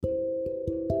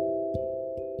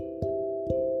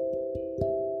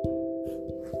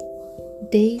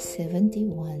Day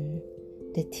 71.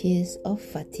 The Tears of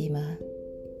Fatima.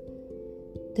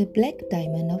 The black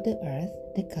diamond of the earth,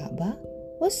 the Kabah,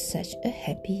 was such a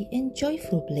happy and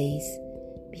joyful place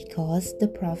because the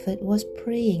Prophet was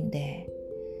praying there.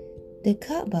 The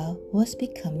Kabah was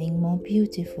becoming more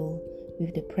beautiful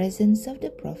with the presence of the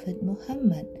Prophet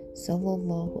Muhammad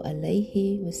sallallahu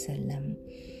alaihi wasallam.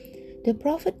 The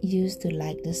Prophet used to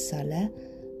like the Salah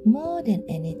more than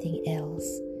anything else.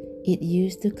 It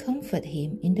used to comfort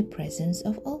him in the presence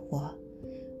of Allah.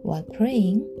 While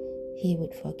praying, he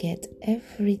would forget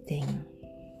everything.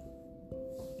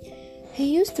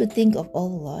 He used to think of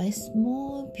Allah as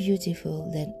more beautiful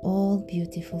than all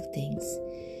beautiful things.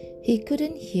 He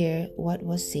couldn't hear what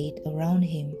was said around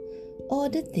him or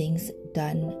the things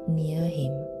done near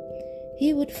him.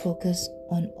 He would focus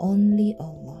on only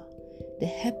Allah. The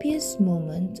happiest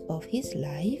moment of his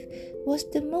life was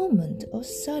the moment of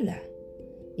Salah.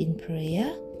 In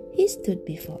prayer, he stood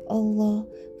before Allah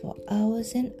for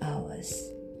hours and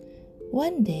hours.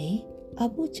 One day,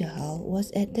 Abu Jahl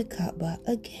was at the Kabah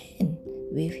again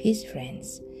with his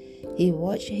friends. He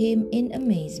watched him in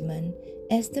amazement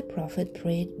as the Prophet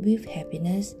prayed with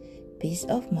happiness, peace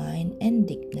of mind, and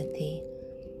dignity.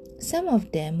 Some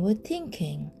of them were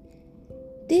thinking,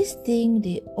 "This thing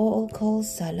they all call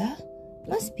Salah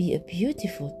must be a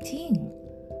beautiful thing.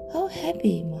 How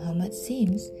happy Muhammad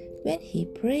seems when he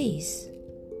prays."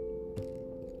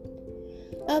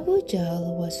 Abu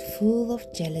Jahl was full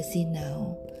of jealousy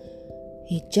now.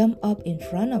 He jumped up in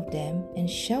front of them and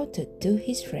shouted to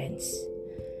his friends,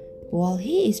 "While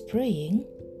he is praying,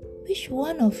 which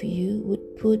one of you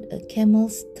would put a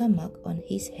camel's stomach on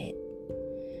his head?"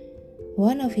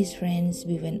 One of his friends,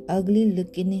 with an ugly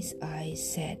look in his eyes,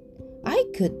 said, "I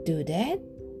could do that."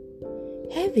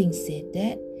 Having said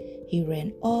that, he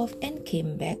ran off and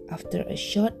came back after a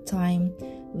short time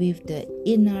with the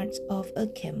innards of a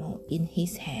camel in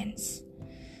his hands.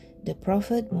 The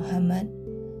Prophet Muhammad,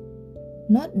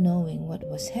 not knowing what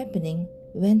was happening,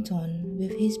 went on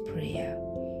with his prayer.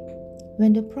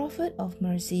 When the Prophet of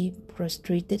Mercy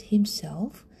prostrated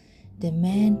himself, the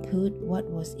man put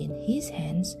what was in his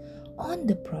hands on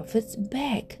the Prophet's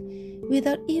back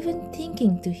without even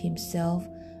thinking to himself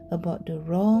about the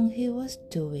wrong he was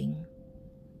doing.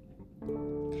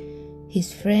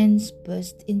 His friends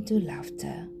burst into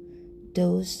laughter.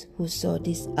 Those who saw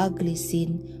this ugly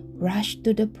scene rushed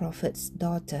to the Prophet's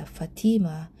daughter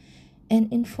Fatima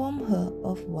and informed her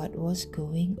of what was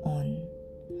going on.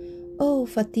 "Oh,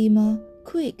 Fatima,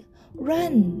 quick,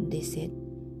 run," they said.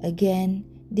 "Again,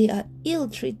 they are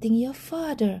ill-treating your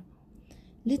father."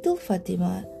 Little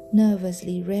Fatima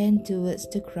nervously ran towards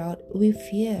the crowd with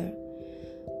fear.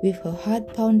 With her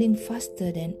heart pounding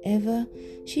faster than ever,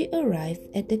 she arrived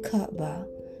at the Kabah.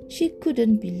 She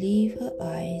couldn't believe her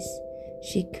eyes.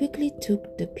 She quickly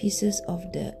took the pieces of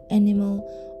the animal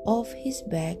off his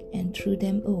back and threw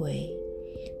them away.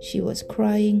 She was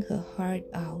crying her heart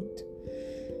out.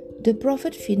 The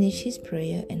Prophet finished his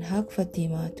prayer and hugged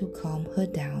Fatima to calm her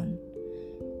down.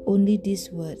 Only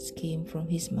these words came from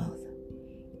his mouth,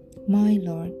 "My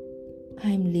Lord,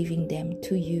 I am leaving them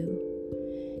to you."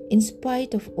 In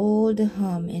spite of all the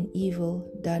harm and evil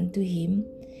done to him,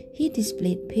 he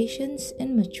displayed patience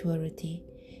and maturity.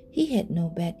 He had no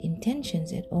bad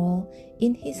intentions at all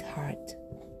in his heart.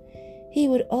 He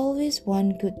would always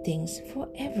want good things for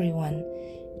everyone,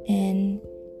 and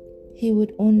he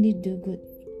would only do good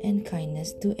and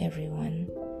kindness to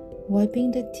everyone.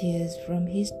 Wiping the tears from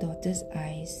his daughter's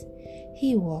eyes,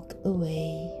 he walked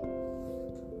away.